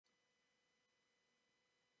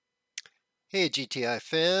Hey GTI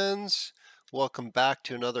fans, welcome back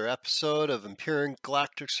to another episode of Empyrion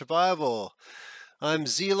Galactic Survival. I'm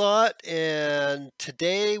Zelot and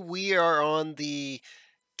today we are on the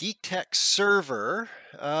Geek Tech server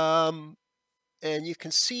and you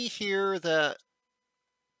can see here that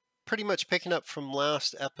pretty much picking up from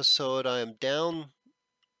last episode I am down,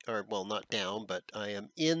 or well not down, but I am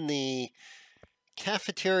in the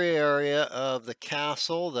cafeteria area of the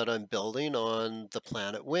castle that I'm building on the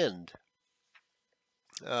planet Wind.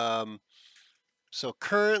 So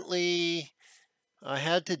currently I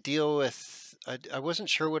had to deal with, I wasn't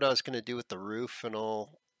sure what I was going to do with the roof and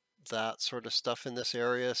all that sort of stuff in this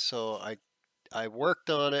area. So I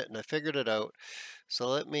worked on it and I figured it out. So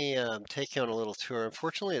let me take you on a little tour.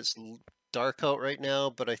 Unfortunately, it's dark out right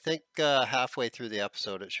now, but I think halfway through the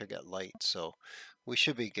episode it should get light. So we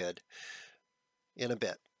should be good in a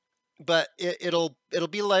bit. But it'll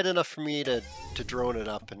be light enough for me to drone it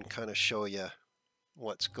up and kind of show you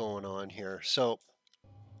what's going on here. So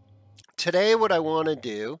today what I want to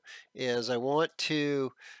do is I want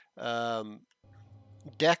to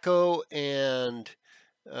deco and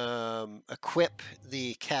equip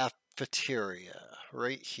the cafeteria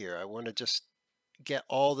right here. I want to just get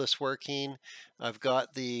all this working. I've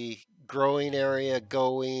got the growing area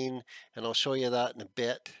going and I'll show you that in a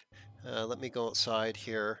bit. Let me go outside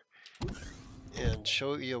here and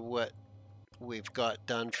show you what we've got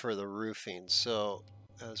done for the roofing. So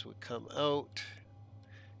as we come out,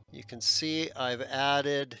 you can see I've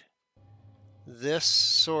added this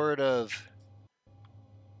sort of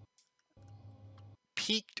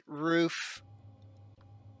peaked roof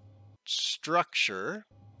structure.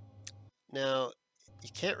 Now, you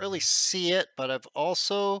can't really see it, but I've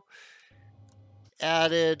also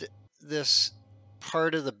added this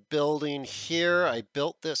part of the building here. I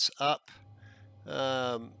built this up.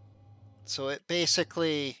 So it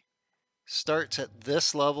basically starts at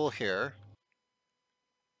this level here.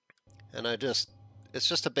 And it's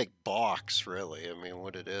just a big box, really. I mean,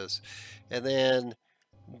 what it is. And then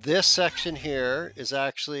this section here is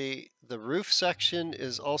actually, the roof section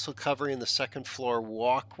is also covering the second floor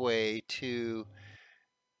walkway to,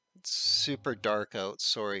 it's super dark out.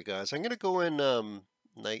 Sorry guys. I'm going to go in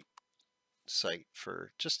night sight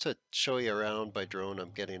for just to show you around by drone.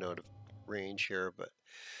 I'm getting out of range here, but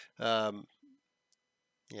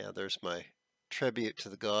yeah, there's my tribute to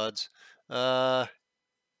the gods. Did I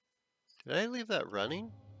leave that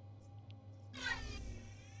running?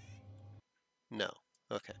 No.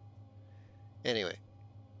 Okay. Anyway.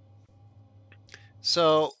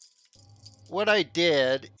 So what I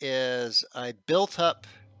did is I built up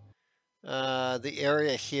the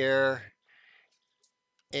area here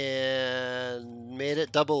and made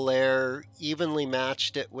it double layer, evenly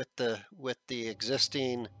matched it with the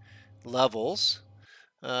existing levels.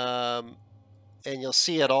 And you'll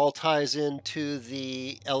see it all ties into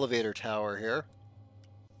the elevator tower here.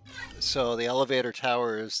 So the elevator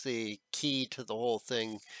tower is the key to the whole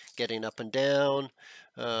thing, getting up and down,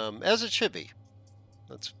 as it should be.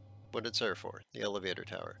 That's what it's there for, the elevator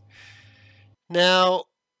tower. Now,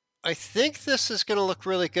 I think this is going to look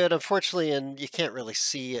really good. Unfortunately, and you can't really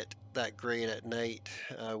see it that great at night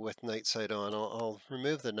with night sight on. I'll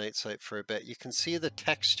remove the night sight for a bit. You can see the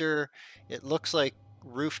texture. It looks like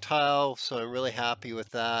roof tile, so I'm really happy with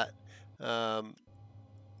that.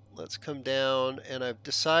 Let's come down, and I've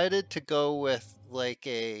decided to go with like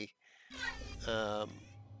a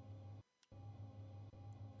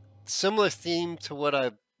similar theme to what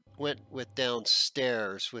I went with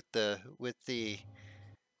downstairs with the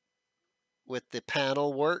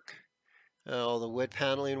panel work, all the wood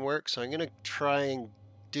paneling work. So I'm going to try and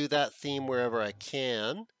do that theme wherever I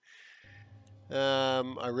can.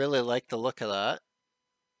 I really like the look of that.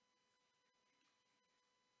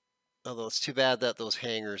 Although it's too bad that those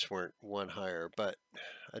hangers weren't one higher, but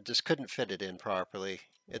I just couldn't fit it in properly.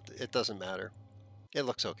 It doesn't matter. It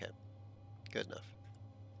looks okay. Good enough.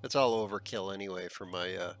 It's all overkill anyway for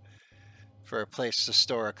my for a place to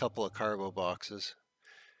store a couple of cargo boxes.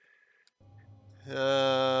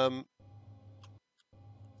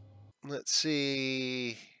 Let's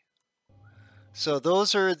see. So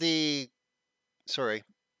those are the, sorry,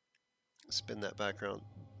 spin that background.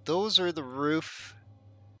 Those are the roof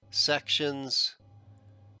sections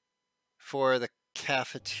for the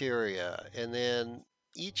cafeteria. And then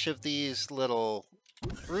each of these little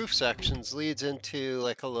roof sections leads into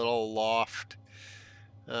like a little loft,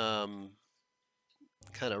 kind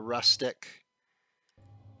of rustic.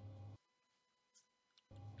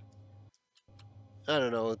 I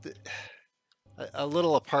don't know, a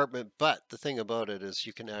little apartment, but the thing about it is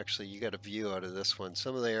you got a view out of this one.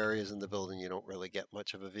 Some of the areas in the building you don't really get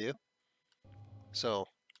much of a view. So,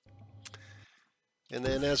 and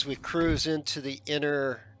then as we cruise into the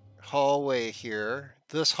inner hallway here,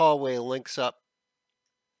 this hallway links up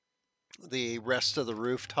the rest of the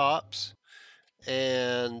rooftops,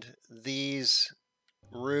 and these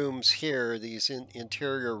rooms here, these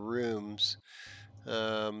interior rooms.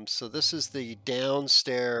 So this is the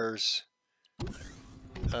downstairs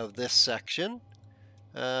of this section.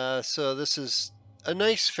 So this is a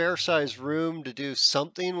nice fair-sized room to do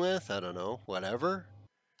something with. I don't know, whatever.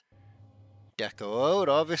 Deco out,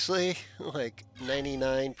 obviously. Like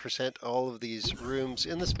 99% all of these rooms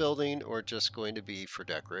in this building are just going to be for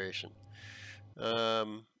decoration.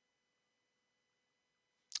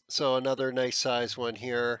 So another nice size one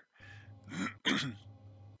here.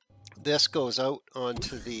 This goes out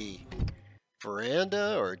onto the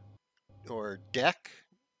veranda or deck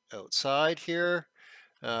outside here.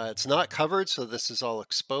 It's not covered, so this is all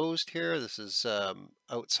exposed here. This is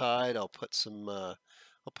outside. I'll put some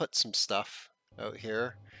stuff out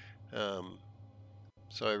here.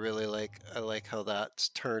 So I like how that's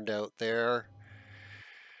turned out there.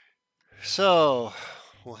 So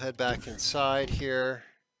we'll head back inside here,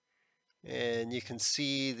 and you can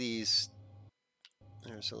see these.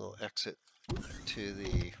 There's a little exit to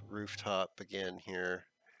the rooftop again here.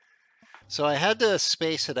 So I had to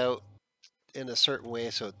space it out in a certain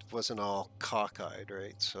way so it wasn't all cockeyed,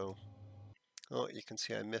 right? So, oh, you can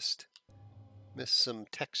see I missed some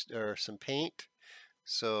text or some paint.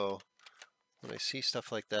 So when I see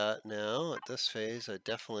stuff like that now at this phase, I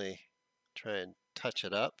definitely try and touch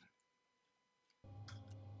it up.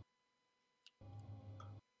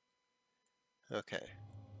 Okay.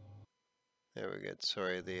 There we go.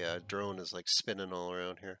 Sorry, the drone is like spinning all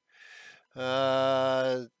around here.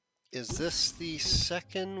 Is this the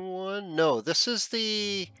second one? No, this is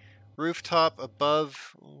the rooftop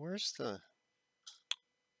above. Where's the...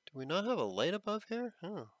 Do we not have a light above here?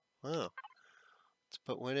 Oh, wow. Let's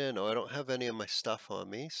put one in. Oh, I don't have any of my stuff on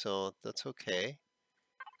me, so that's okay.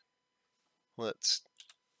 Let's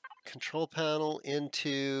control panel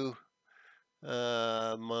into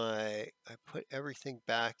I put everything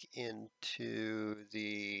back into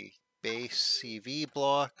the base CV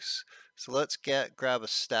blocks. So let's grab a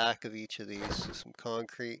stack of each of these, some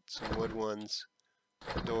concrete, some wood ones,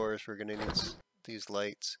 doors. We're gonna need these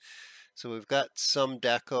lights. So we've got some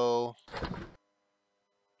deco.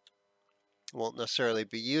 Won't necessarily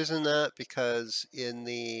be using that because in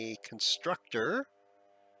the constructor,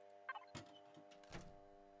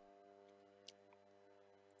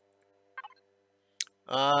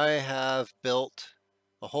 I have built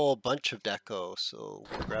a whole bunch of deco. So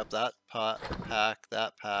we'll grab that pack,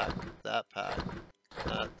 that pack, that pack,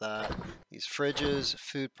 that. These fridges,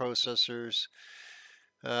 food processors.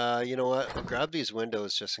 You know what? I'll grab these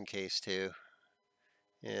windows just in case too.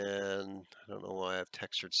 And I don't know why I have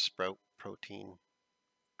textured sprout protein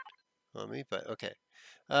on me, but okay.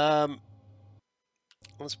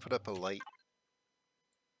 Let's put up a light.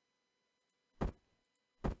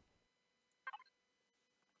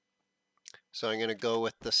 So I'm going to go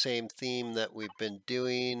with the same theme that we've been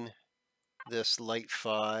doing, this light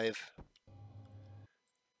 5.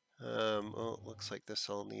 Oh, it looks like this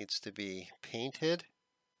all needs to be painted.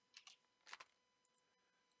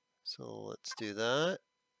 So let's do that.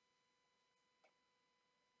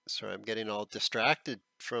 Sorry, I'm getting all distracted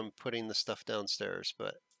from putting the stuff downstairs,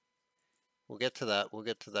 but we'll get to that. We'll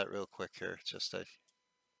get to that real quick here. It's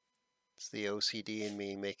the OCD in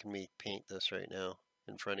me making me paint this right now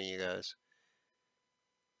in front of you guys.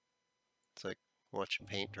 It's like watching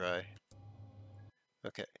paint dry.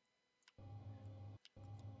 Okay.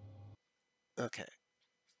 Okay.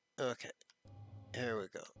 Okay. Here we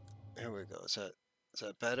go. Here we go. Is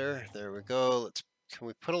that better? There we go. Can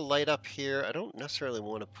we put a light up here? I don't necessarily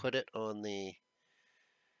want to put it on the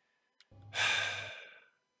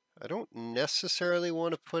I don't necessarily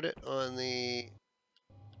want to put it on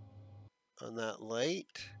that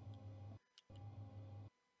light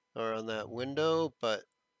or on that window, but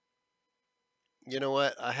you know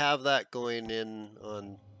what? I have that going in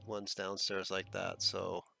on ones downstairs like that,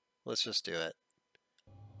 so let's just do it.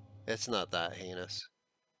 It's not that heinous.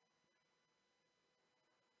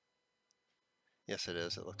 Yes, it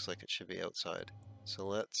is. It looks like it should be outside. So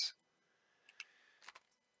let's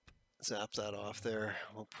zap that off there.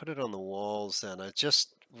 We'll put it on the walls then. I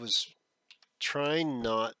just was trying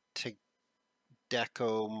not to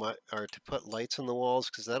deco or to put lights on the walls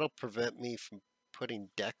because that'll prevent me from putting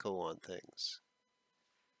deco on things.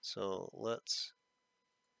 So let's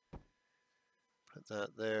put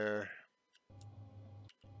that there.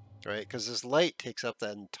 Right, because this light takes up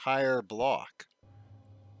that entire block.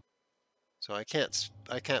 So I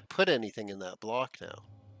can't put anything in that block now.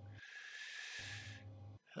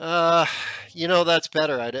 You know, that's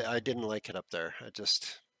better. I didn't like it up there.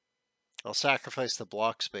 I'll sacrifice the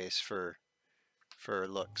block space for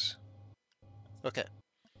looks. Okay.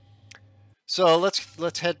 So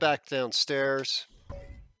let's head back downstairs.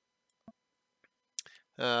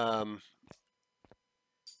 I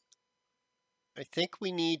think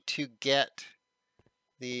we need to get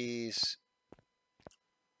these.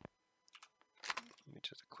 Let me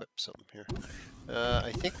just equip something here.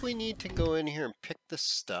 I think we need to go in here and pick the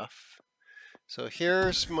stuff. So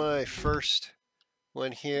here's my first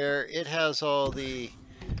one here. It has all the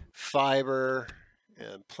fiber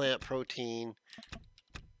and plant protein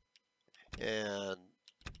and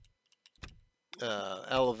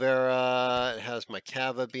aloe vera. It has my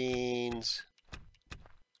cava beans.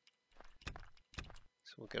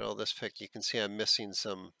 So we'll get all this picked. You can see I'm missing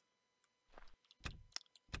some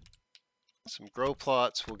grow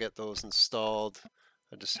plots. We'll get those installed.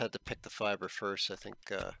 I just had to pick the fiber first. I think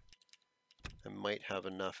I might have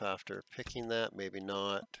enough after picking that, maybe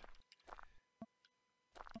not.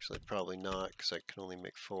 Actually, probably not, because I can only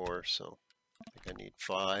make 4, so I think I need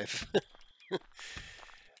 5.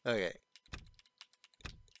 Okay.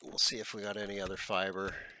 We'll see if we got any other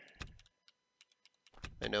fiber.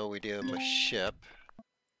 I know we do in my ship.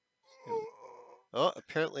 Oh,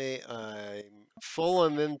 apparently I'm full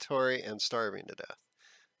inventory and starving to death.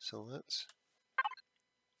 So let's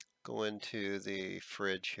go into the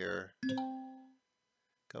fridge here.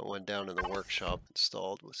 Got one down in the workshop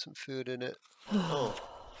installed with some food in it. Oh,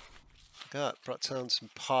 brought down some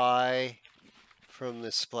pie from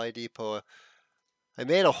the supply depot. I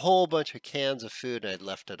made a whole bunch of cans of food and I'd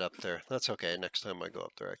left it up there. That's okay. Next time I go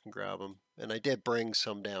up there, I can grab them. And I did bring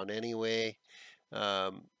some down anyway.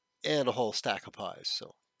 And a whole stack of pies.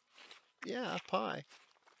 So, yeah, pie.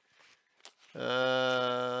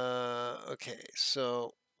 Okay,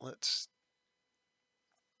 so let's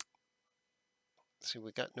see.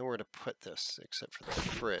 We got nowhere to put this except for the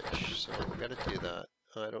fridge. So we got to do that.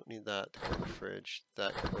 Oh, I don't need that to go in the fridge.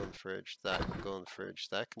 That can go in the fridge. That can go in the fridge.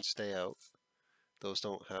 That can stay out. Those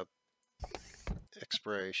don't have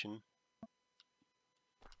expiration.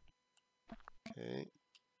 Okay.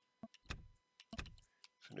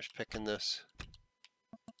 Finish picking this.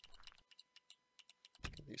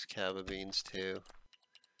 Get these cava beans too.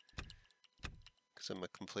 Because I'm a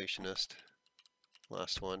completionist.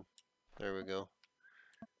 Last one. There we go.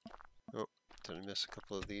 Oh, did I miss a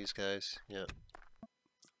couple of these guys? Yeah.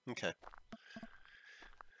 Okay.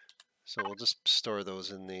 So we'll just store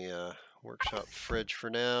those in the workshop fridge for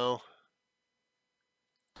now.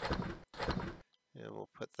 And we'll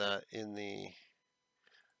put that in the,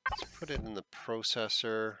 let's put it in the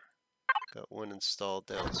processor. Got one installed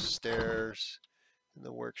downstairs in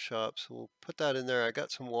the workshop, so we'll put that in there. I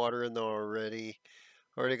got some water in there already.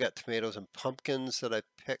 Already got tomatoes and pumpkins that I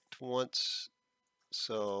picked once.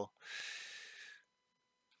 So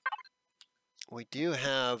we do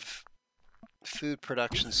have food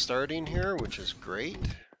production starting here, which is great.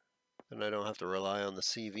 And I don't have to rely on the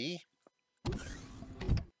CV.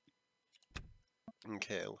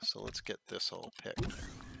 Okay, so let's get this all picked.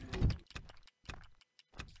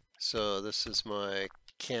 So this is my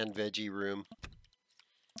canned veggie room.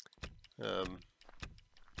 It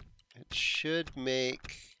should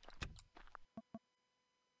make,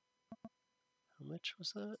 how much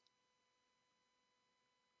was that?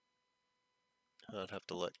 I'd have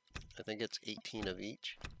to look. I think it's 18 of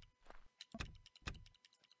each.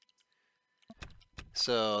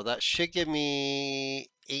 So that should give me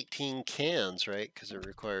 18 cans, right? Because it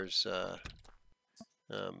requires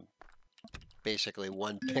basically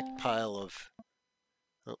one pick pile of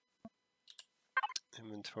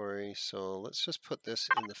inventory. So let's just put this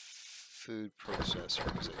in the food processor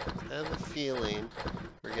because I have a feeling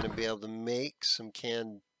we're going to be able to make some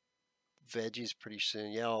canned veggies pretty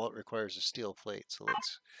soon. Yeah, all it requires is steel plate. So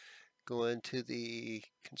let's go into the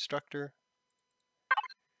constructor,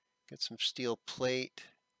 get some steel plate.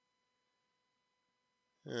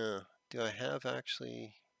 Do I have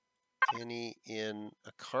actually any in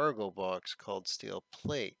a cargo box called steel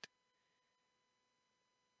plate?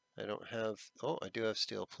 I don't have, oh, I do have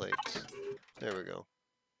steel plates. There we go.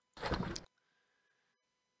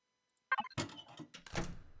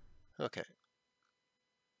 Okay.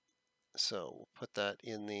 So we'll put that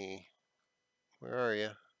in the, where are you?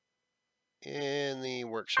 In the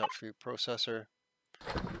workshop food processor.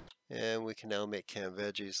 And we can now make canned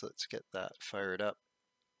veggies. Let's get that fired up.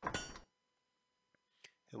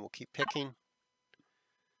 And we'll keep picking.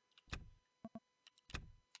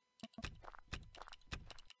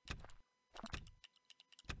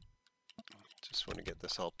 Just want to get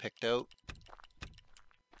this all picked out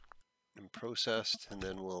and processed, and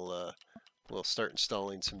then we'll start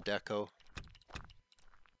installing some deco.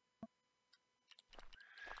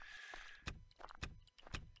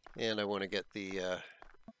 And I want to get the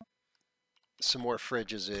some more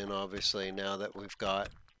fridges in, obviously. Now that we've got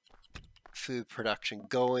food production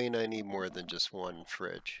going, I need more than just one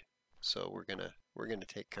fridge. So we're gonna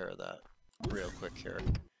take care of that real quick here.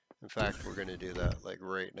 In fact, we're gonna do that like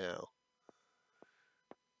right now.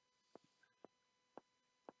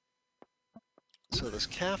 So this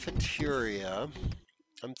cafeteria,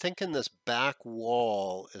 I'm thinking this back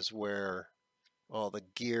wall is where all the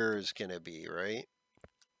gear is gonna be, right?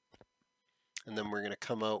 And then we're gonna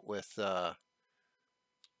come out with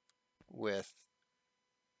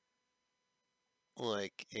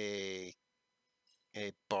like a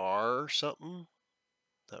bar or something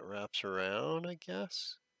that wraps around, I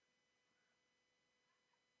guess.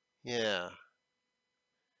 Yeah.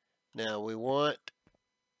 Now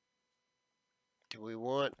do we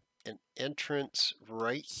want an entrance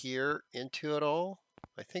right here into it all?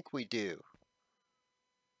 I think we do.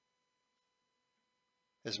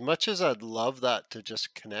 As much as I'd love that to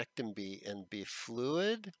just connect and be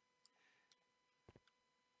fluid,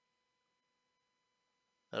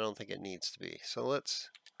 I don't think it needs to be. So let's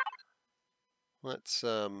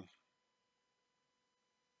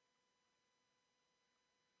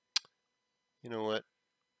you know what?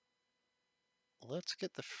 Let's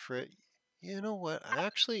get the fridge. You know what?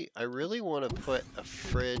 I really want to put a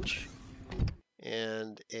fridge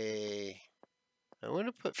and I want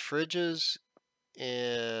to put fridges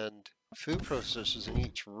and food processors in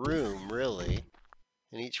each room, really,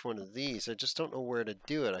 in each one of these. I just don't know where to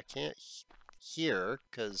do it. I can't here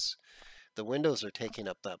because the windows are taking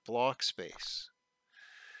up that block space.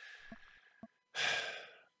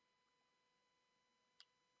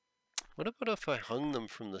 What about if I hung them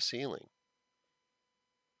from the ceiling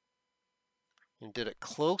and did it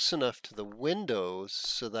close enough to the windows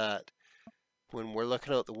so that when we're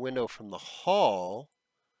looking out the window from the hall,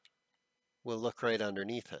 we'll look right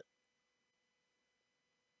underneath it?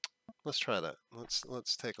 Let's try that.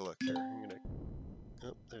 Let's take a look here. I'm gonna,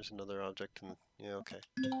 oh, there's another object, and yeah, okay.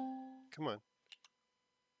 Come on,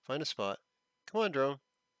 find a spot. Come on, drone.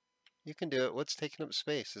 You can do it. What's taking up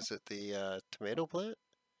space? Is it the tomato plant?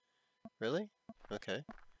 Really? Okay.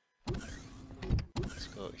 Let's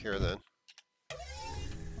go out here then.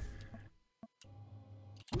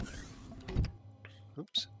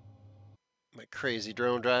 Oops. My crazy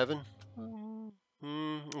drone driving.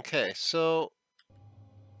 Okay, so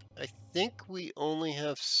I think we only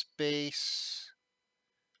have space.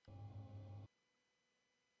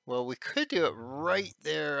 Well, we could do it right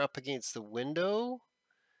there up against the window.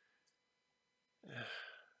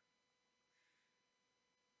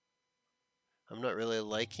 I'm not really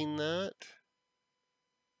liking that.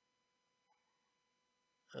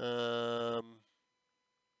 Although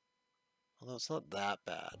it's not that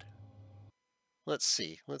bad. Let's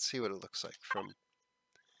see what it looks like from.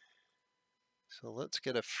 So let's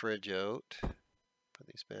get a fridge out. Put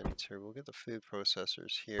these bandits here. We'll get the food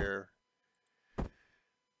processors here.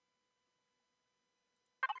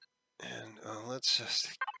 And let's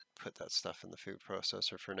just put that stuff in the food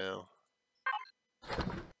processor for now.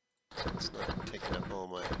 So it's not taking up all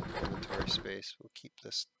my inventory space. We'll keep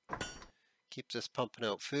this pumping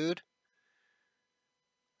out food.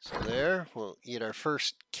 So there, we'll eat our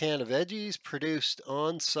first can of veggies produced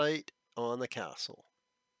on site on the castle,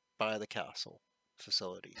 by the castle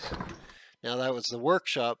facilities. Now that was the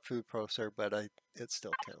workshop food processor, but it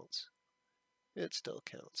still counts. It still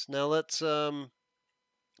counts. Now let's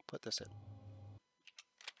put this in.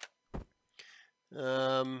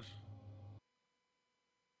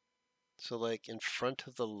 So like in front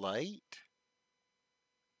of the light.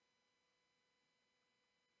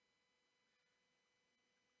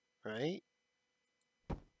 Right?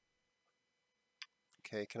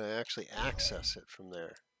 Okay, can I actually access it from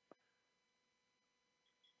there?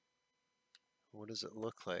 What does it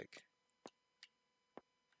look like?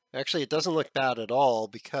 Actually, it doesn't look bad at all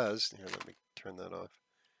because, here, let me turn that off.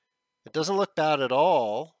 It doesn't look bad at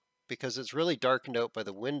all because it's really darkened out by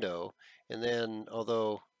the window. And then,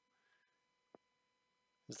 although,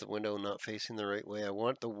 is the window not facing the right way? I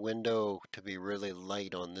want the window to be really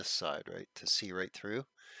light on this side, right? To see right through.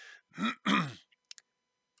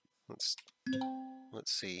 Let's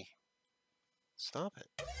see. Stop it.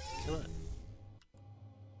 Come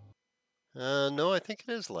on. No, I think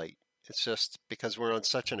it is light. It's just because we're on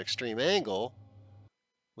such an extreme angle,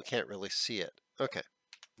 we can't really see it. Okay.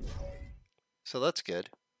 So that's good.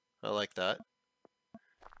 I like that.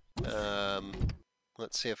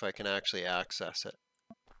 Let's see if I can actually access it.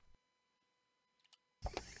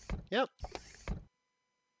 Yep.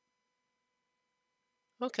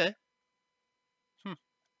 Okay.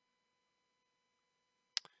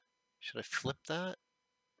 Should I flip that?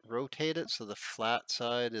 Rotate it so the flat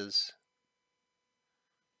side is...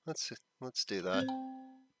 Let's do that.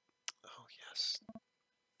 Oh, yes.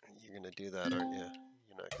 You're gonna do that, aren't you?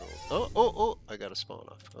 You're not gonna... Oh, I got a spawn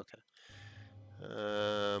off. Okay.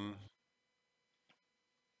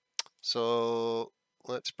 So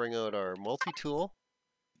let's bring out our multi-tool.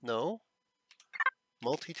 No.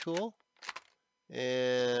 Multi-tool.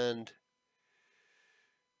 And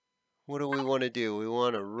what do we want to do? We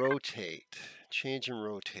want to rotate. Change and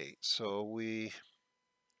rotate. So we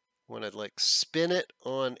want to like spin it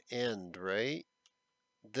on end, right?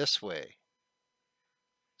 This way.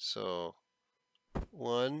 So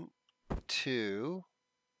 1, 2,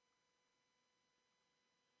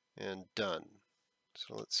 and done.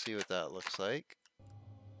 So let's see what that looks like.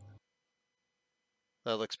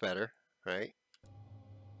 That looks better, right?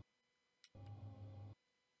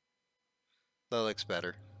 That looks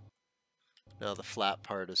better. Now the flat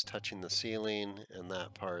part is touching the ceiling, and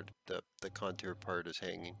that part, the contour part, is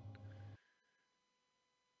hanging.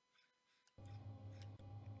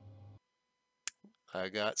 I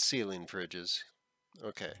got ceiling fridges.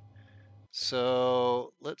 Okay.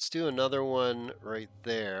 So let's do another one right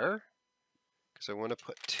there, because I want to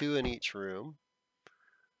put 2 in each room.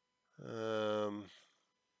 So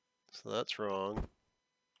that's wrong.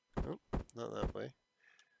 Oh, not that way.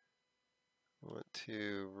 I want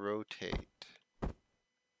to rotate.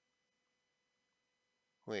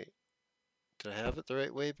 Wait, did I have it the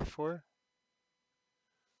right way before?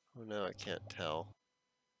 Oh, now I can't tell.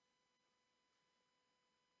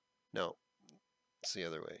 No, it's the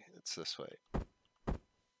other way. It's this way.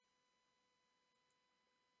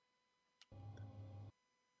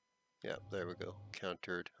 Yeah, there we go.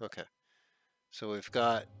 Countered. Okay. So we've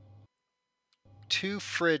got 2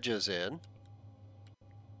 fridges in.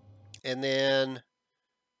 And then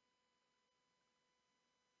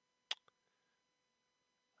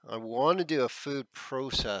I want to do a food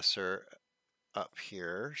processor up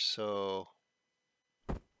here. So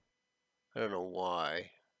I don't know why.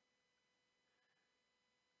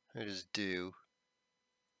 I just do.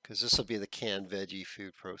 Because this will be the canned veggie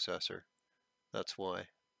food processor. That's why.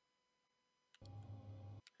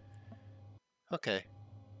 Okay.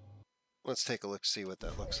 Let's take a look, see what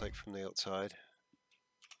that looks like from the outside.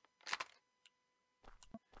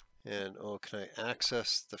 And oh, can I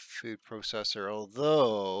access the food processor?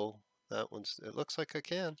 Although that one's, it looks like I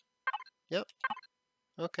can. Yep.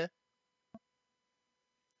 Okay.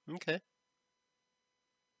 Okay.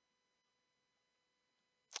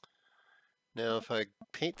 Now if I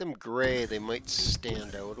paint them gray, they might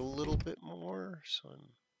stand out a little bit more. So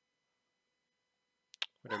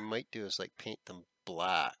what I might do is like paint them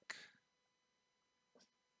black.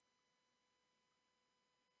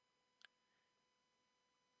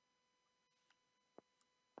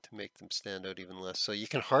 To make them stand out even less. So you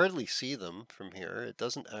can hardly see them from here. It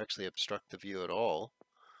doesn't actually obstruct the view at all.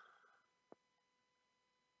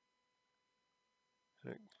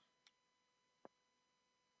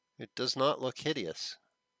 It does not look hideous.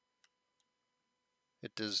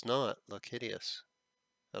 It does not look hideous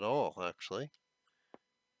at all, actually.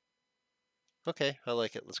 Okay, I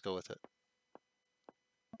like it. Let's go with it.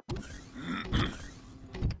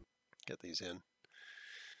 Get these in.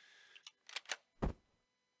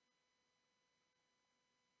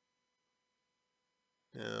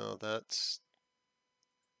 Now that's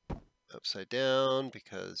upside down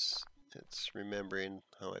because it's remembering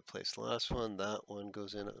how I placed the last one. That one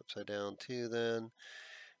goes in upside down too then.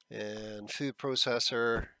 And food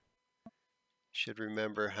processor should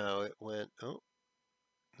remember how it went. Oh,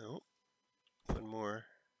 no, one more.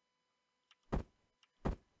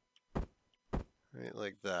 Right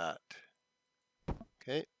like that.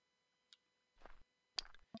 Okay.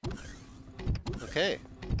 Okay.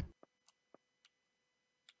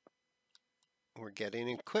 We're getting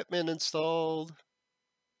equipment installed.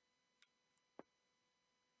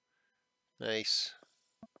 Nice.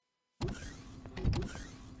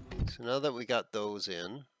 So now that we got those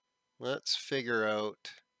in, let's figure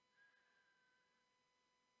out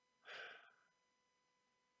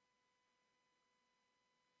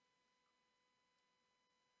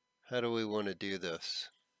how do we want to do this?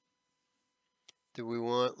 Do we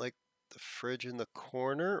want like the fridge in the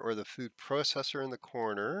corner or the food processor in the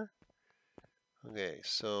corner? Okay,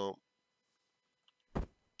 so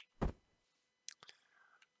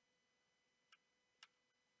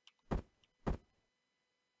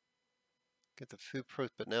get the food pro,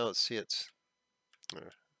 but now let's see it's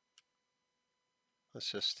Let's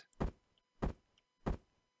just,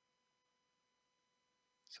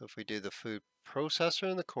 so if we do the food processor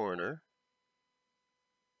in the corner,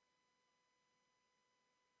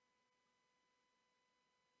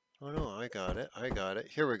 oh no, I got it.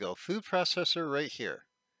 Here we go. Food processor right here.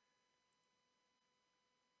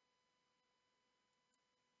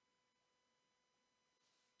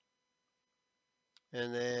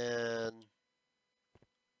 And then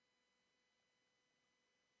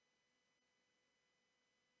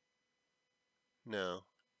no.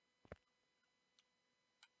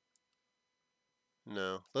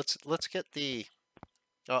 No. Let's get the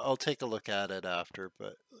I'll take a look at it after,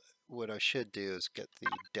 but what I should do is get the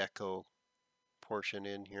deco portion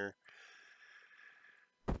in here.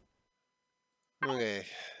 Okay.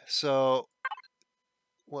 So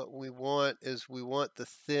what we want is we want the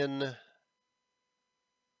thin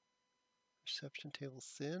reception table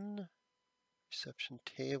thin. Reception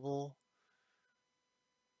table.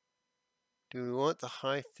 Do we want the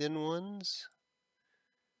high thin ones?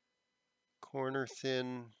 Corner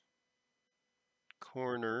thin,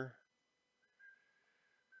 corner.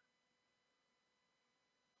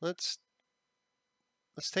 Let's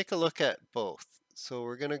take a look at both. So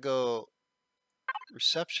we're going to go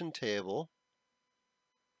reception table.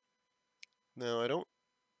 Now I don't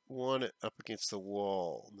want it up against the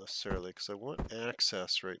wall necessarily because I want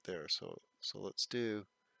access right there. So let's do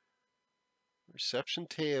reception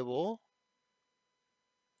table,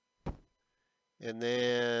 and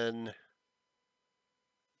then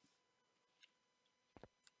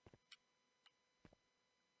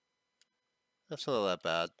that's not that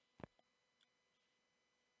bad.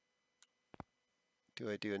 Do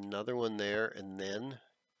I do another one there and then,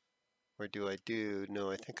 or do I do, no,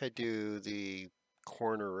 I think I do the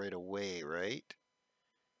corner right away, right?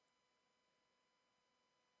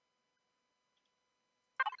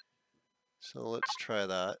 So let's try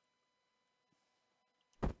that.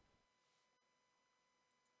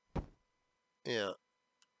 Yeah.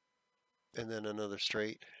 And then another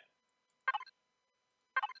straight.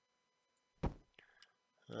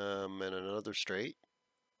 And another straight.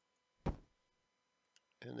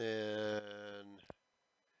 And then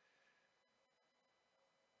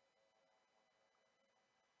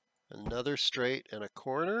another straight and a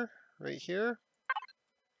corner right here.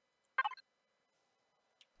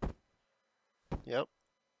 Yep.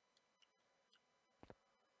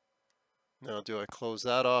 Now do I close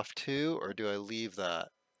that off too, or do I leave that?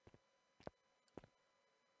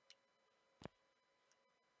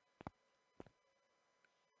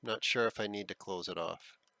 Not sure if I need to close it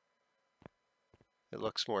off. It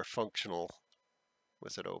looks more functional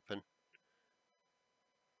with it open.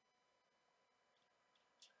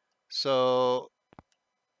 So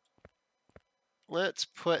let's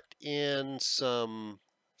put in some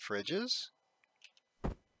fridges.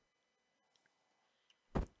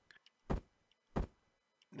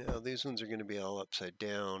 Now these ones are going to be all upside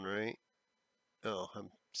down, right? Oh, I'm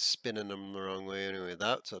spinning them the wrong way anyway.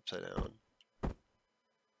 That's upside down.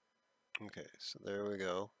 Okay, so there we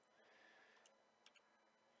go.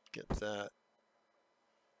 Get that.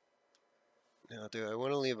 Now, do I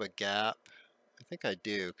want to leave a gap? I think I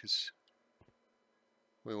do, because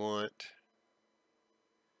we want,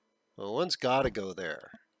 well, one's got to go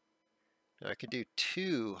there. Now, I could do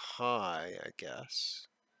two high, I guess.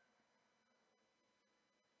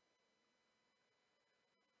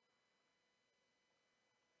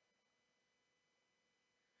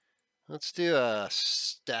 Let's do a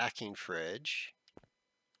stacking fridge.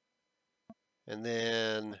 And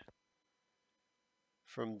then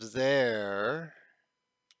from there,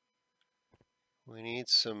 we need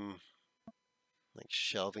some like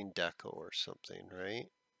shelving deco or something, right?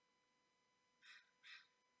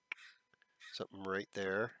 Something right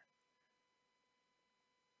there.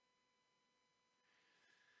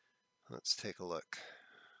 Let's take a look.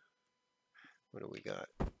 What do we got?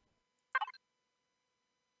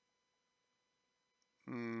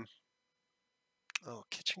 Oh,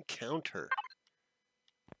 kitchen counter.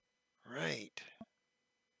 Right.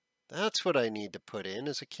 That's what I need to put in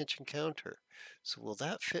is a kitchen counter. So will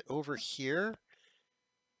that fit over here?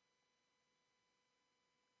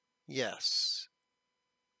 Yes.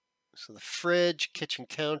 So the fridge, kitchen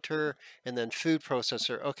counter, and then food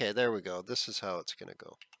processor. Okay, there we go. This is how it's going to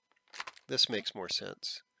go. This makes more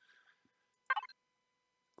sense.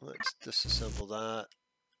 Let's disassemble that.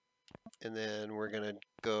 And then we're going to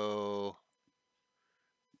go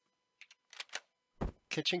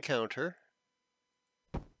kitchen counter.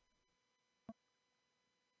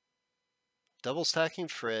 Double stacking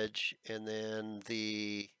fridge, and then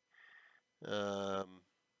the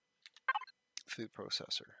food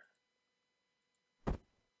processor.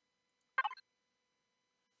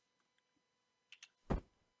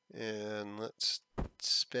 And let's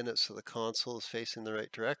spin it so the console is facing the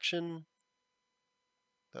right direction.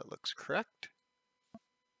 That looks correct.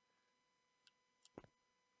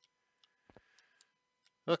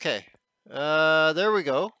 Okay, there we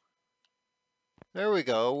go. There we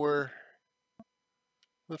go.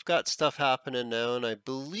 We've got stuff happening now, and I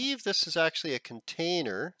believe this is actually a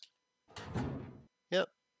container. Yep.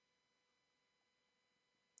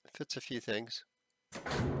 Fits a few things.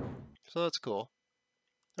 So that's cool.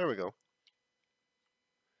 There we go.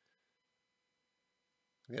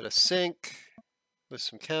 We got a sink with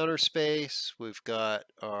some counter space. We've got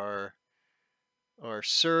our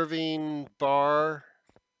serving bar.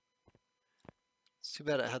 It's too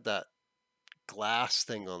bad it had that glass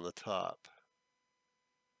thing on the top.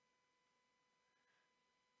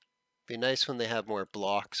 Be nice when they have more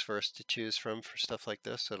blocks for us to choose from for stuff like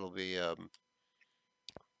this. It'll be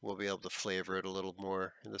we'll be able to flavor it a little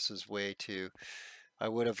more. And this is way too. I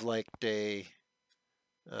would have liked a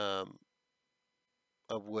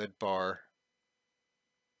wood bar.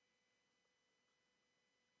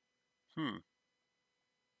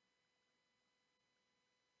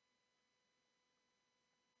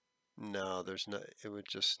 No, there's no. It would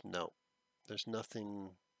just no. There's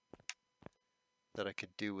nothing that I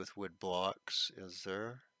could do with wood blocks, is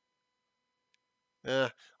there?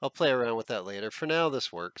 I'll play around with that later. For now,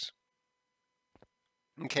 this works.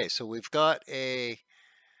 Okay, so we've got the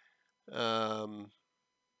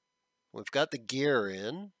gear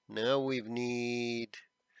in. Now we need,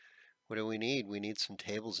 what do we need? We need some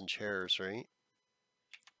tables and chairs, right?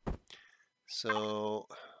 So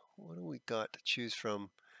what do we got to choose from?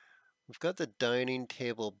 We've got the dining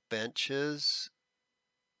table benches.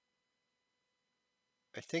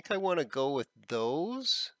 I think I want to go with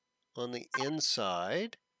those on the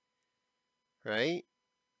inside, right?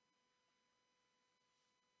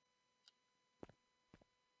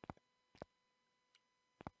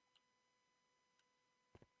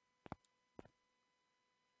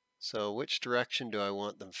 So which direction do I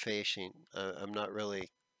want them facing? I'm not really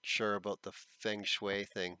sure about the feng shui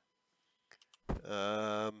thing.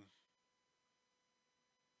 I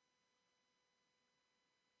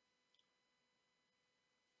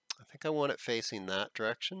think I want it facing that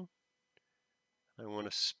direction. I want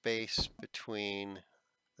a space between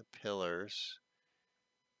the pillars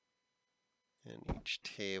and each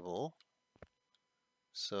table.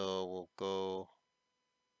 So we'll go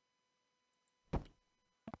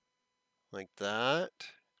like that,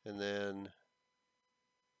 and then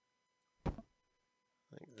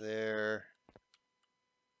like there,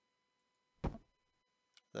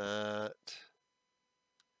 that.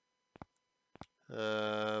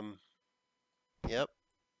 Yep,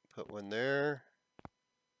 put one there,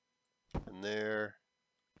 and there,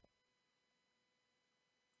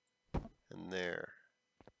 and there.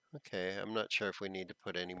 Okay, I'm not sure if we need to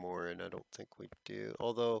put any more in. I don't think we do.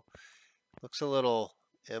 Although, looks a little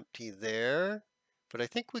empty there. But I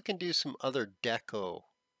think we can do some other deco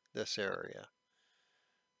this area.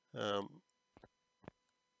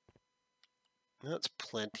 That's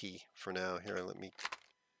plenty for now. Here, let me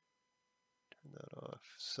turn that off.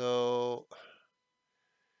 So,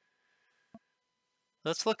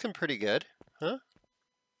 that's looking pretty good, huh?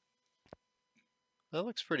 That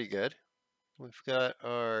looks pretty good. We've got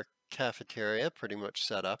our cafeteria pretty much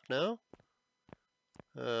set up now.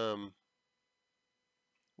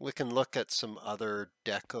 We can look at some other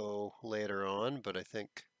deco later on, but I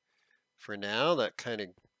think for now that kind of,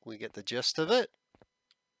 we get the gist of it.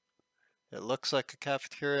 It looks like a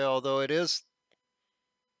cafeteria, although it is.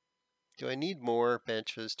 Do I need more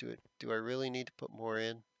benches? Do I really need to put more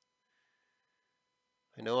in?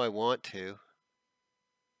 I know I want to.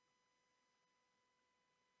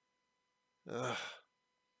 Ugh.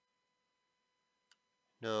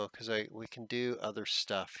 No, because we can do other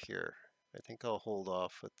stuff here. I think I'll hold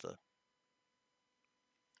off with the.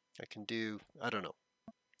 I can do. I don't know.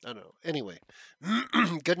 Anyway,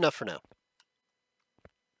 good enough for now.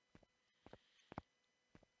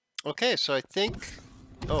 Okay, so I think.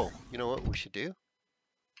 Oh, you know what we should do?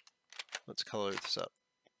 Let's color this up.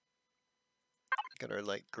 Get our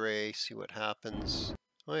light gray, see what happens.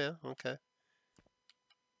 Oh yeah, okay.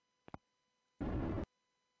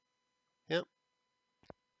 Yep.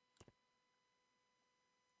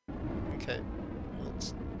 Okay,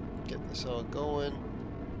 let's get this all going.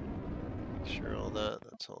 Make sure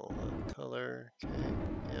that's all that color. Okay,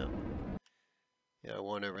 yeah. Yeah, I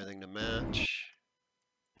want everything to match.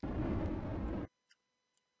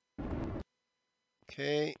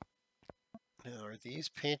 Okay. Now, are these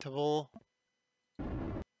paintable?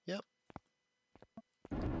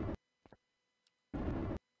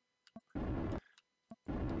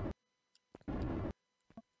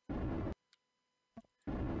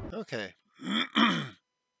 Okay.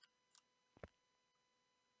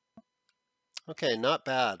 Okay, not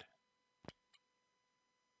bad.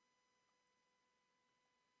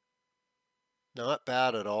 Not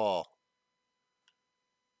bad at all.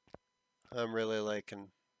 I'm really liking.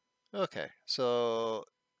 Okay, so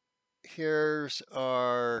here's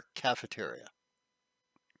our cafeteria.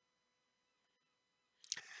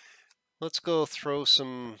 Let's go throw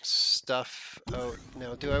some stuff out.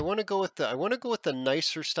 Now, do I want to go with the, I want to go with the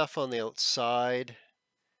nicer stuff on the outside.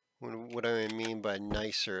 What do I mean by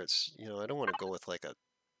nicer? It's, you know, I don't want to go with like a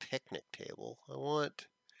picnic table. I want,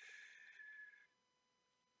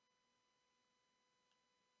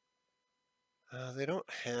 they don't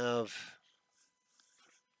have,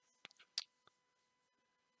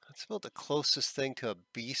 that's about the closest thing to a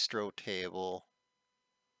bistro table.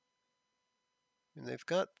 And they've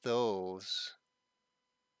got those.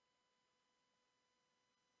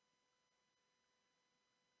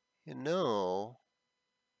 You know,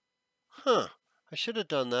 huh, I should have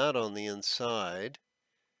done that on the inside.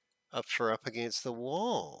 Up against the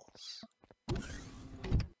walls.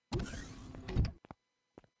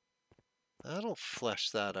 That'll flesh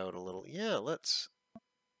that out a little. Yeah, let's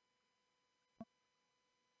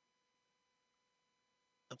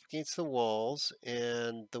up against the walls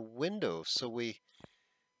and the windows. So we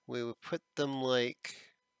would put them like,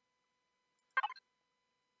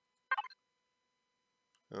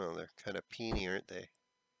 oh, they're kind of peeny, aren't they?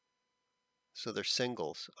 So they're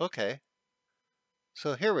singles. Okay.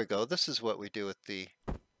 So here we go. This is what we do with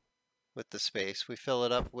the space. We fill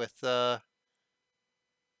it up with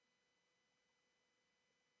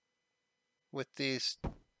these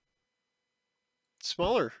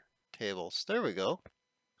smaller tables. There we go.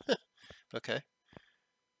 Okay.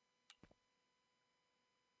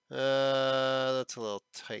 That's a little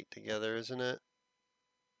tight together, isn't it?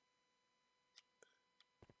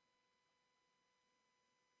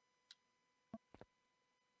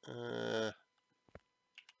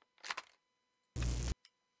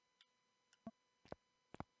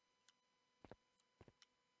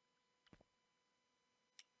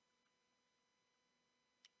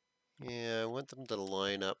 Yeah, I want them to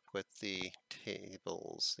line up with the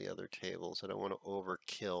tables, the other tables. I don't want to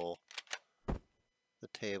overkill the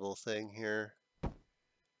table thing here.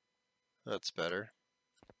 That's better.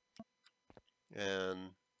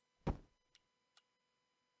 And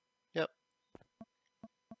yep,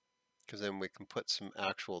 because then we can put some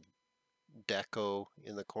actual deco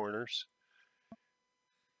in the corners.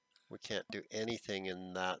 We can't do anything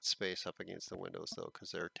in that space up against the windows though,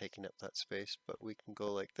 because they're taking up that space, but we can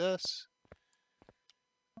go like this.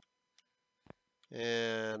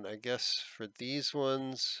 And I guess for these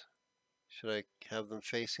ones, should I have them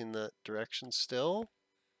facing that direction still?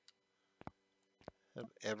 Have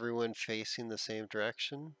everyone facing the same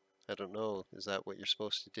direction? I don't know. Is that what you're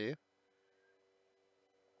supposed to do?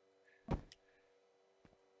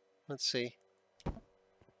 Let's see.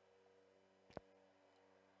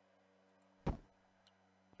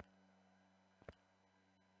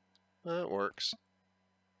 That works.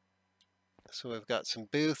 So we've got some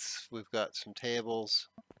booths, we've got some tables,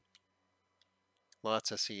 lots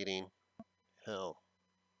of seating. Hell,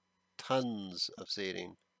 tons of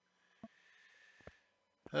seating.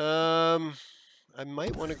 I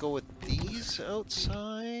might want to go with these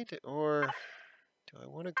outside, or do I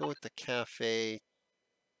want to go with the cafe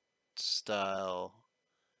style?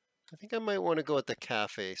 I think I might want to go with the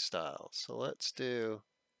cafe style. So let's do,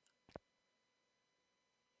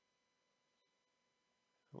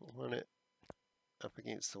 we want it up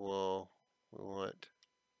against the wall. We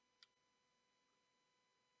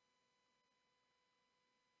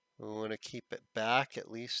want to keep it back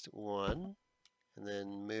at least one, and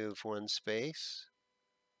then move one space,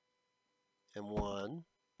 and one,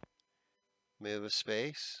 move a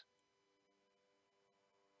space,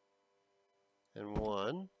 and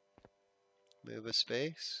one, move a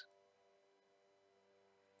space,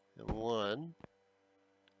 and one.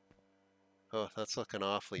 Oh, that's looking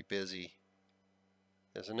awfully busy,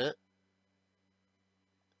 isn't it?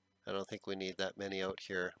 I don't think we need that many out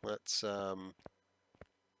here. Let's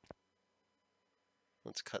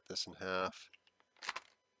cut this in half.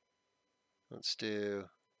 Let's do,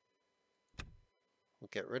 we'll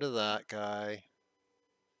get rid of that guy.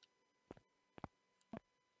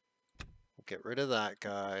 We'll get rid of that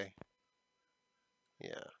guy.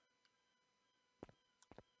 Yeah.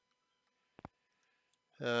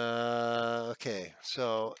 Okay,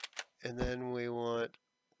 so, and then we want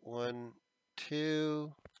 1,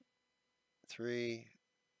 2, 3,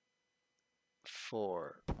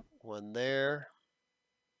 4. One there.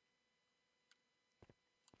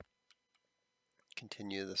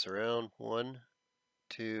 continue this around. 1,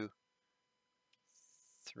 2,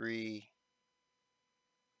 3,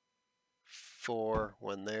 4,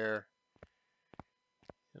 1 there.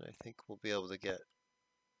 And I think we'll be able to get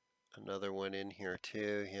another one in here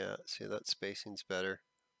too. Yeah, see, that spacing's better.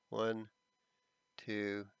 1,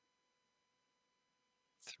 2,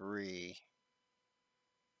 3.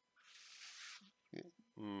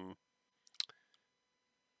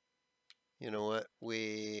 You know what?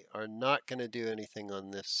 We are not going to do anything on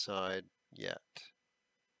this side yet.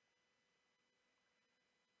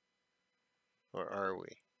 Or are we?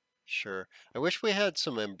 Sure. I wish we had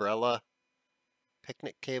some umbrella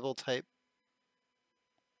picnic table type,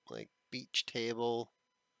 like beach table.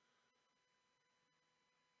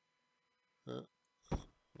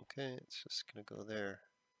 Okay, it's just going to go there.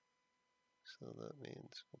 So that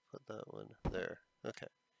means we'll put that one there. Okay.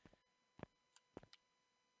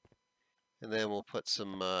 And then we'll put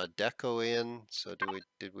some deco in. So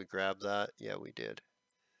did we grab that? Yeah, we did.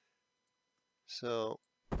 So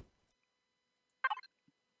I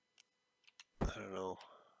don't know.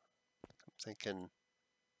 I'm thinking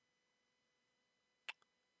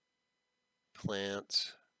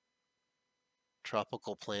plants,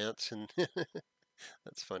 tropical plants, and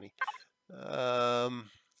that's funny.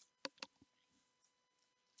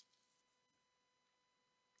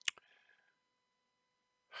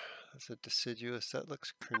 That's a deciduous. That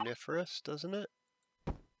looks carnivorous, doesn't it?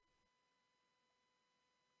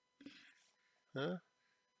 Huh?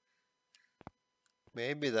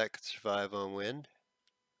 Maybe that could survive on wind.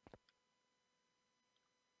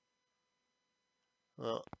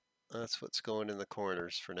 Well, that's what's going in the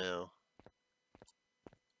corners for now.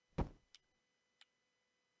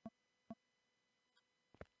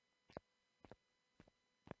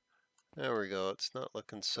 There we go. It's not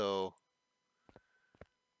looking so.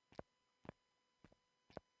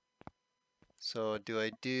 So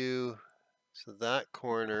so that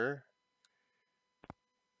corner,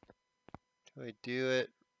 do I do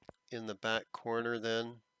it in the back corner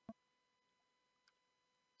then?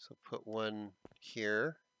 So put one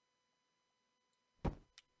here.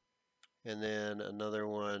 And then another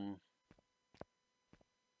one.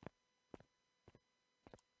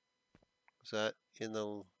 Is that in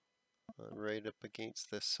the right up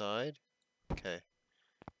against this side? Okay.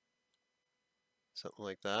 Something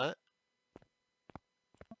like that.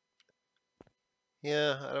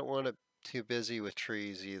 Yeah, I don't want it too busy with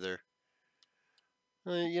trees either.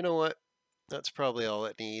 You know what? That's probably all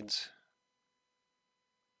it needs.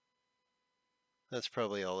 That's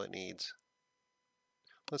probably all it needs.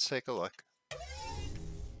 Let's take a look.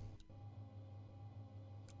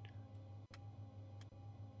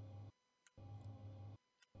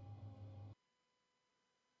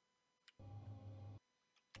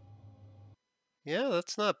 Yeah,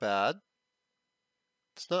 that's not bad.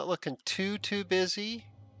 It's not looking too busy.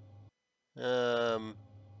 Although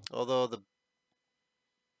the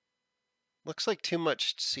looks like too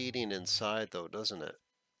much seating inside though, doesn't it?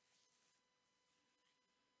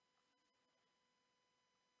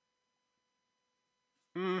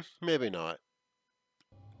 Maybe not.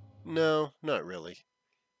 No, not really.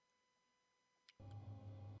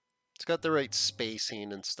 It's got the right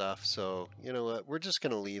spacing and stuff, so you know what? We're just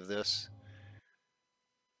gonna leave this.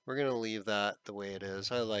 We're gonna leave that the way it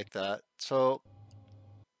is. I like that. So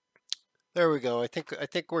there we go. I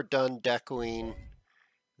think we're done decoing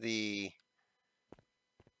the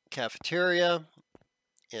cafeteria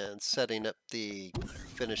and setting up the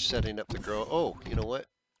grow. Oh, you know what?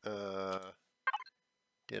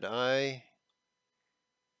 Did I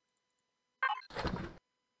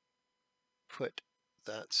put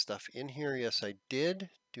that stuff in here? Yes, I did.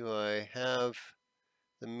 Do I have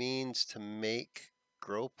the means to make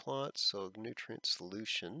grow plots? So nutrient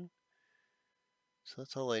solution. So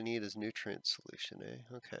that's all I need is nutrient solution, eh?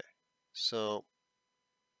 Okay. So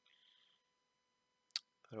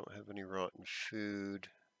I don't have any rotten food.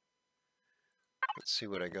 Let's see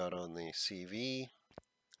what I got on the CV.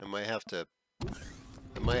 I might have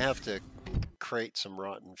to crate some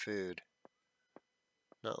rotten food.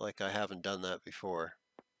 Not like I haven't done that before.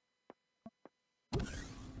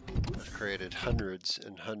 I've created hundreds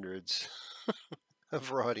and hundreds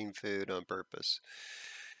of rotting food on purpose.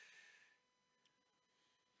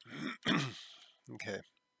 Okay.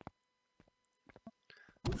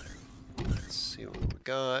 Let's see what we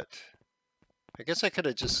got. I guess I could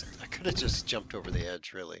have just jumped over the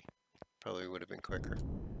edge, really. Probably would have been quicker.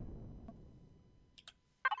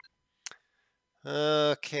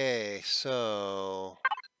 Okay, so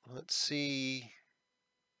let's see.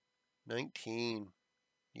 19.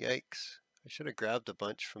 Yikes. I should have grabbed a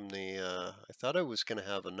bunch from the I thought I was going to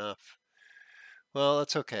have enough Well,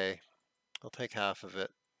 that's okay. I'll take half of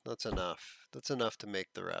it. That's enough. That's enough to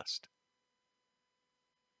make the rest.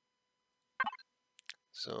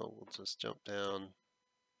 So we'll just jump down.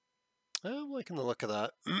 I'm liking the look of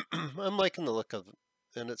that. I'm liking the look of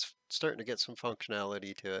it, and it's starting to get some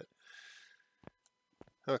functionality to it.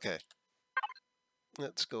 Okay.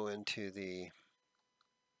 Let's go into the...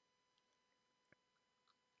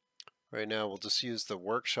 Right now we'll just use the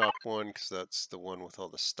workshop one because that's the one with all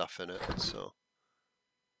the stuff in it. So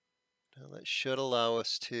now that should allow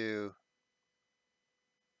us to...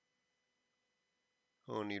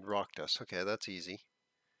 Oh, need rock dust. Okay, that's easy.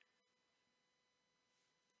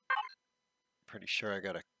 Pretty sure I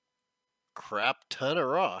got a crap ton of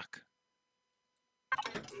rock.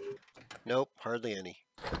 Nope, hardly any.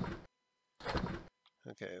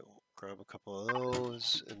 Okay, we'll grab a couple of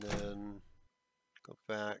those and then go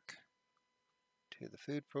back to the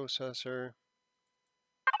food processor.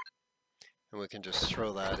 And we can just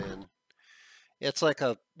throw that in. It's like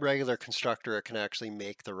a regular constructor. It can actually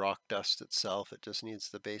make the rock dust itself. It just needs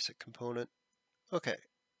the basic component. Okay,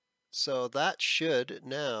 so that should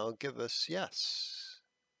now give us, yes.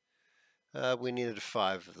 We needed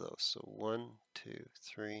 5 of those. So 1, 2,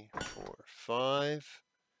 3, 4, 5.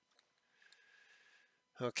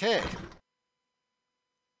 Okay.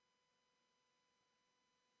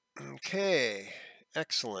 Okay,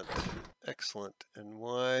 excellent, excellent. And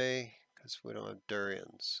why? Because we don't have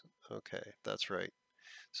durians. Okay, that's right.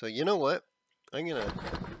 So you know what? I'm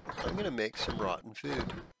gonna make some rotten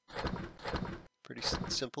food. Pretty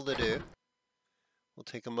simple to do. We'll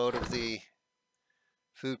take them out of the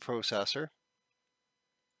food processor,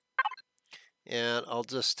 and I'll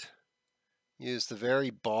just use the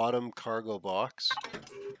very bottom cargo box,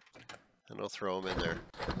 and I'll throw them in there.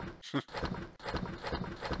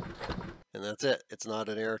 And that's it. It's not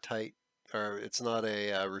an airtight, or it's not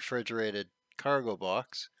a refrigerated cargo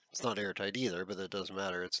box. It's not airtight either, but it doesn't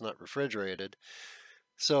matter. It's not refrigerated.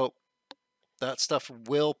 So that stuff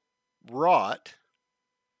will rot.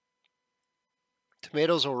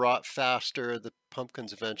 Tomatoes will rot faster. The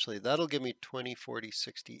pumpkins eventually. That'll give me 20, 40,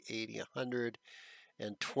 60, 80,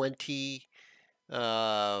 120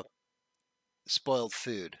 spoiled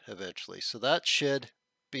food eventually. So that should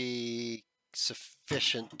be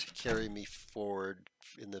sufficient to carry me forward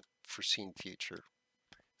in the foreseen future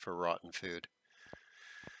for rotten food.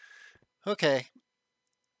 Okay,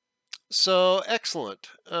 so excellent.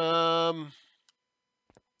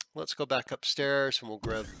 Let's go back upstairs and we'll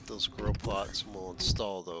grab those grow plots and we'll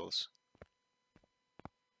install those.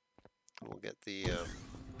 We'll get the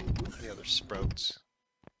other sprouts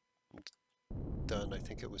done. I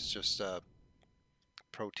think it was just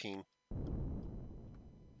protein.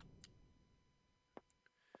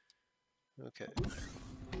 Okay.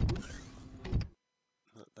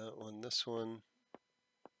 Not that one, this one.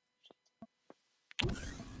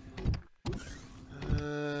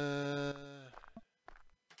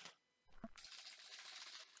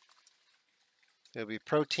 It'll be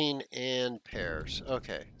protein and pears.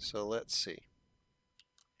 Okay, so let's see.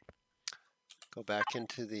 Go back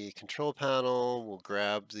into the control panel. We'll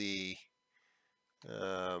grab the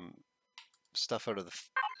stuff out of the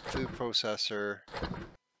food processor.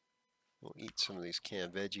 We'll eat some of these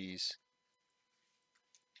canned veggies.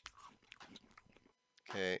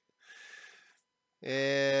 Okay.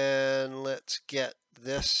 And let's get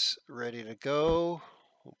this ready to go.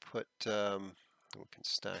 We'll put, we can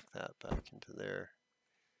stack that back into there.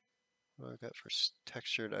 What do I got for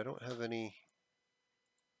textured? I don't have any.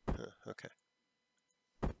 Okay.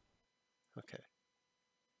 Okay.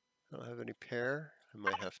 I don't have any pear. I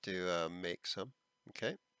might have to make some.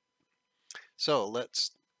 Okay. So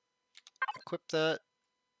let's equip that.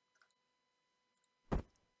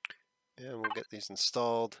 And we'll get these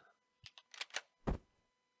installed.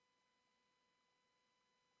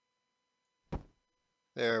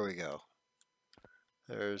 There we go.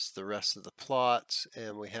 There's the rest of the plots,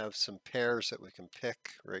 and we have some pears that we can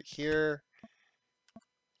pick right here.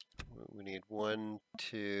 We need 1,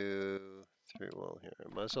 2, 3. Well, here, I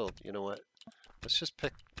might as well, you know what? Let's just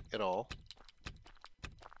pick it all.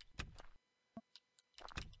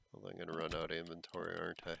 Well, I'm going to run out of inventory,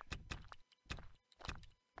 aren't I?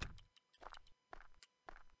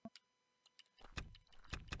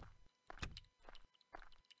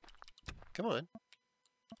 Come on.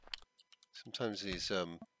 Sometimes these,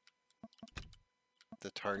 the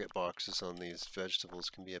target boxes on these vegetables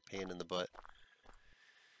can be a pain in the butt.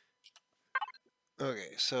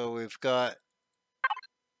 Okay, so we've got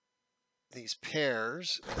these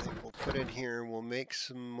pears. I think we'll put in here and we'll make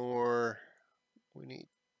some more. We need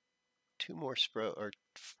 2 more sprout, or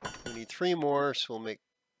we need 3 more, so we'll make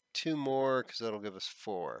 2 more because that'll give us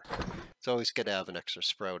 4. It's always good to have an extra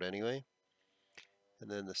sprout anyway. And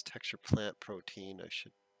then this texture plant protein I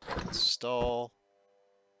should install.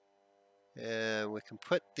 And we can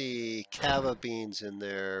put the cava beans in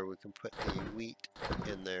there. We can put the wheat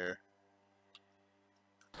in there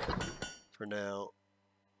for now.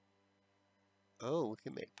 Oh, we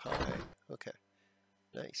can make pie. Okay,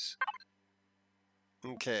 nice.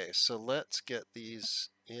 Okay, so let's get these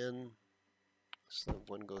in. So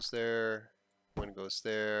one goes there, one goes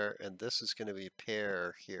there, and this is going to be a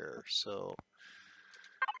pair here. So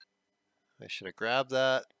I should have grabbed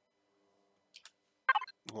that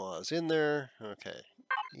while I was in there. Okay,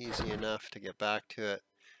 easy enough to get back to it.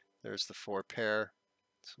 There's the 4 pair.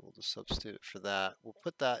 So we'll just substitute it for that. We'll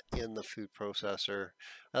put that in the food processor.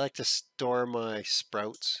 I like to store my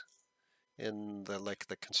sprouts in the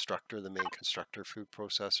constructor, the main constructor food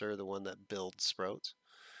processor, the one that builds sprouts.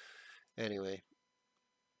 Anyway,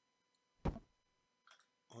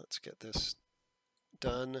 let's get this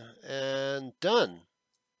done and done.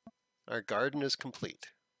 Our garden is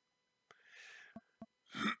complete.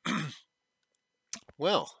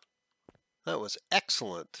 Well, that was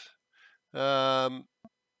excellent.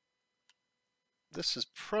 This is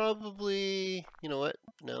probably, you know what?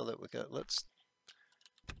 Now that we got, let's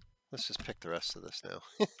just pick the rest of this now.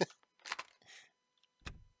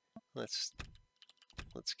 Let's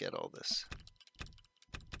get all this.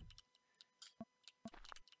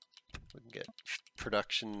 We can get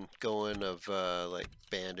production going of like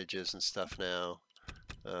bandages and stuff now.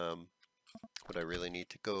 But I really need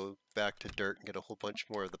to go back to dirt and get a whole bunch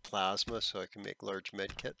more of the plasma so I can make large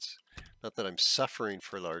med kits. Not that I'm suffering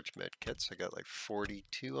for large med kits. I got like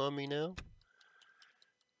 42 on me now.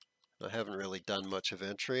 I haven't really done much of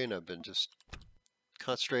entry, and I've been just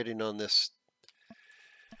concentrating on this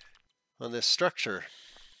structure.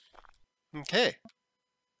 Okay.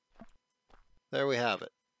 There we have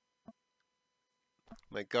it.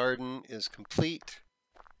 My garden is complete.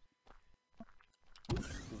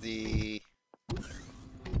 The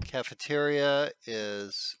cafeteria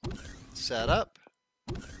is set up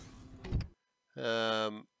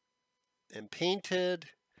and painted.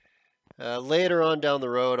 Later on down the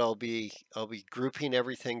road, I'll be grouping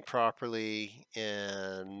everything properly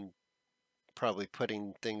and probably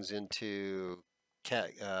putting things into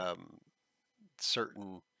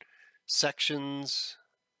certain sections.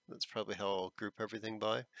 That's probably how I'll group everything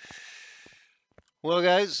by. Well,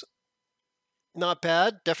 guys, not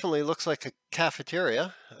bad. Definitely looks like a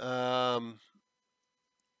cafeteria.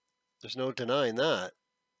 There's no denying that.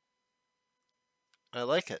 I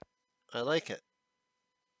like it. I like it.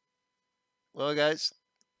 Well, guys,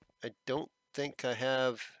 I don't think I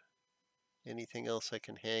have anything else I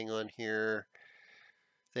can hang on here.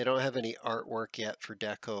 They don't have any artwork yet for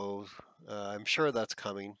deco. I'm sure that's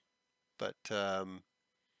coming, but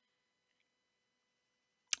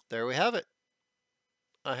there we have it.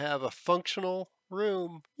 I have a functional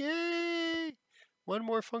room. Yay! One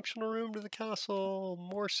more functional room to the castle.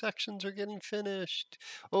 More sections are getting finished.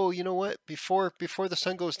 Oh, you know what? Before the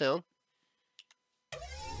sun goes down,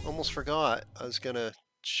 almost forgot. I was gonna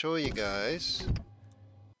show you guys.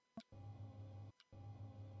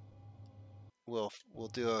 We'll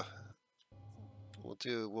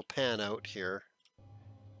pan out here,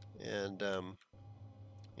 and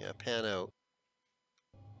yeah, pan out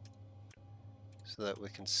so that we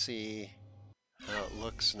can see how it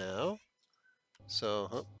looks now.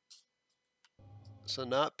 So, so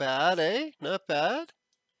not bad, eh? Not bad.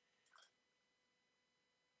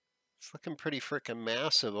 It's looking pretty freaking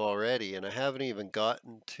massive already, and I haven't even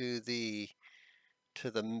gotten to the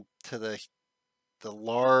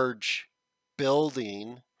large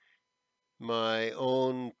building, my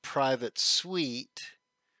own private suite,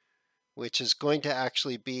 which is going to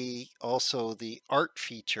actually be also the art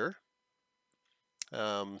feature.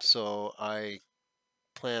 So I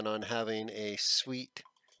plan on having a suite.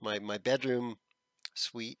 My bedroom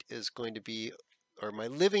suite is going to be, or my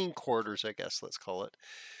living quarters, I guess let's call it,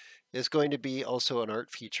 is going to be also an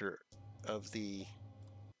art feature of the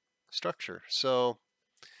structure. So,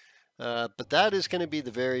 but that is going to be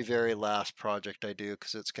the very, very last project I do,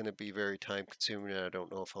 because it's going to be very time consuming and I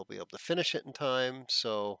don't know if I'll be able to finish it in time.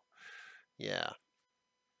 So yeah.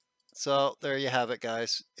 So there you have it,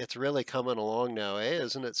 guys. It's really coming along now, eh?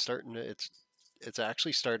 Isn't it starting to, it's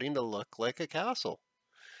actually starting to look like a castle.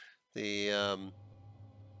 With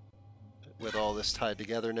all this tied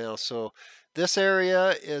together now. So this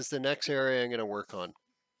area is the next area I'm going to work on.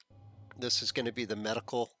 This is going to be the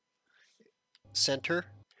medical center.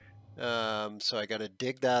 So I got to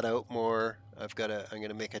dig that out more. I'm going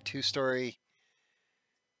to make a 2-story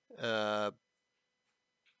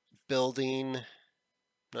building.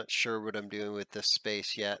 Not sure what I'm doing with this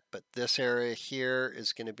space yet, but this area here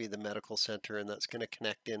is going to be the medical center, and that's going to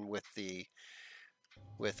connect in with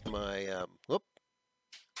my whoop,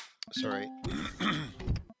 sorry,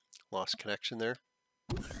 lost connection there.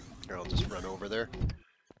 Here, I'll just run over there.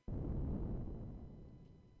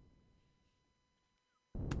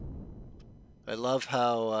 I love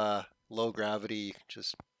how low gravity, you can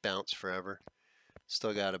just bounce forever.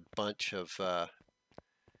 Still got a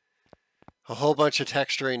whole bunch of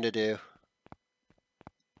texturing to do.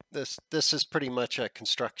 This is pretty much a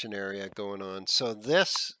construction area going on. So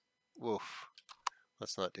this, woof,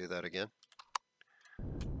 let's not do that again.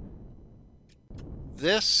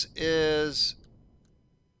 This is,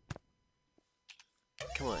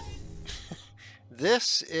 come on.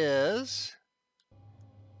 This is,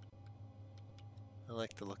 I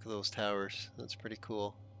like the look of those towers. That's pretty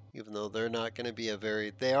cool. Even though they're not going to be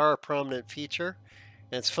they are a prominent feature.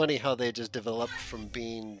 And it's funny how they just developed from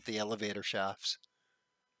being the elevator shafts.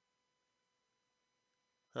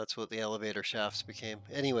 That's what the elevator shafts became.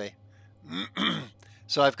 Anyway,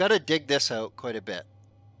 so I've got to dig this out quite a bit,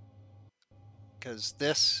 because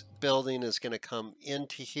this building is going to come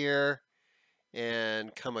into here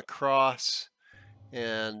and come across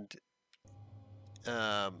and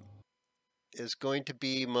is going to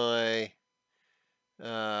be my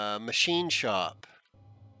machine shop.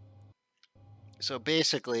 So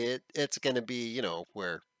basically it's going to be, you know,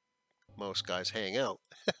 where most guys hang out.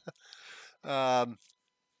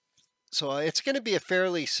 So it's going to be a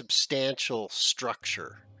fairly substantial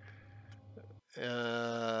structure.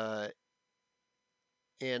 And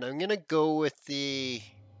I'm going to go with the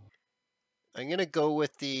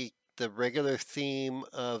regular theme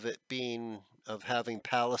of it being, of having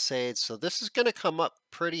palisades. So this is going to come up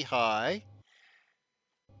pretty high.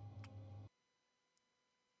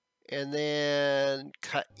 And then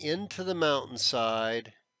cut into the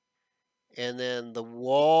mountainside. And then the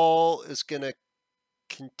wall is going to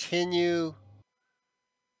continue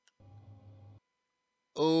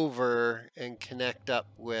over and connect up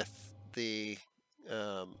with the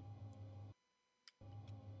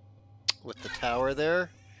tower there.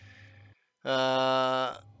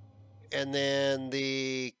 And then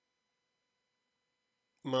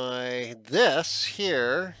this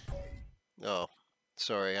here, oh,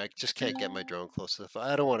 sorry, I just can't get my drone close enough.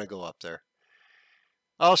 I don't want to go up there.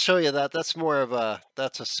 I'll show you that. That's more of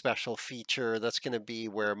that's a special feature. That's going to be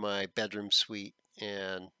where my bedroom suite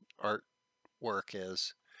and artwork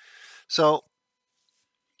is. So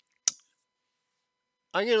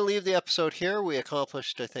I'm going to leave the episode here. We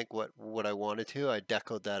accomplished, I think, what I wanted to. I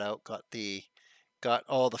decoed that out, got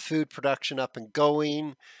all the food production up and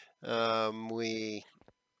going. We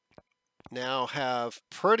now have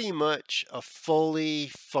pretty much a fully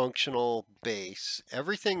functional base.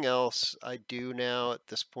 Everything else I do now at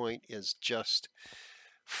this point is just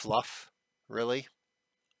fluff, really,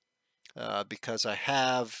 because I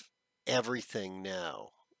have everything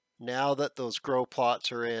now. Now that those grow plots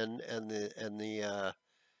are in, and the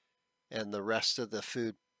rest of the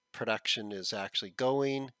food production is actually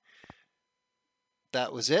going,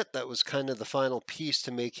 that was it. That was kind of the final piece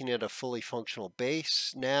to making it a fully functional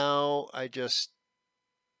base. Now I just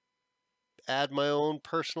add my own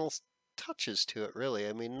personal touches to it, really.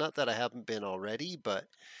 I mean, not that I haven't been already, but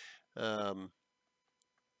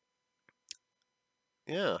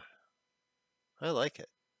yeah, I like it.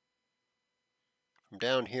 From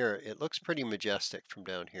down here, it looks pretty majestic from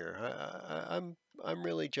down here. I'm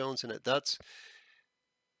really jonesing it.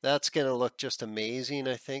 That's gonna look just amazing,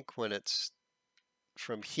 I think, when it's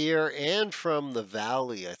from here and from the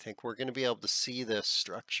valley. I think we're gonna be able to see this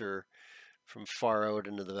structure from far out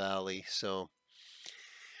into the valley. So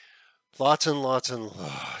lots and lots and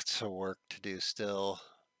lots of work to do still.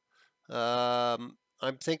 I'm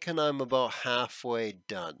thinking I'm about halfway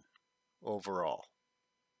done overall.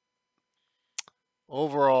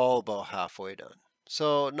 Overall, about halfway done.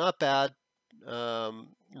 So not bad.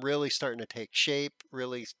 Really starting to take shape,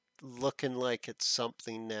 really looking like it's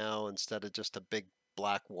something now instead of just a big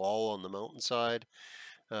black wall on the mountainside.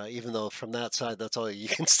 Even though from that side, that's all you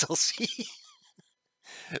can still see.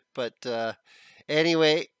 But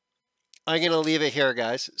anyway, I'm going to leave it here,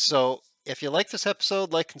 guys. So if you like this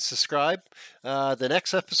episode, like and subscribe. The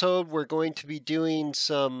next episode, we're going to be doing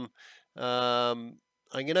some, I'm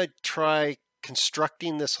going to try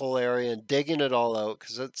constructing this whole area and digging it all out,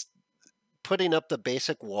 because it's putting up the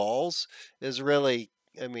basic walls is really,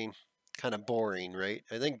 I mean, kind of boring, right?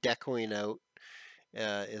 I think decoing out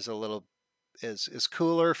is a little is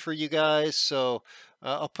cooler for you guys. So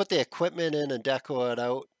I'll put the equipment in and deco it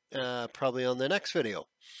out probably on the next video.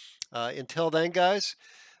 Until then, guys,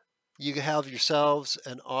 You have yourselves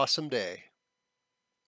an awesome day.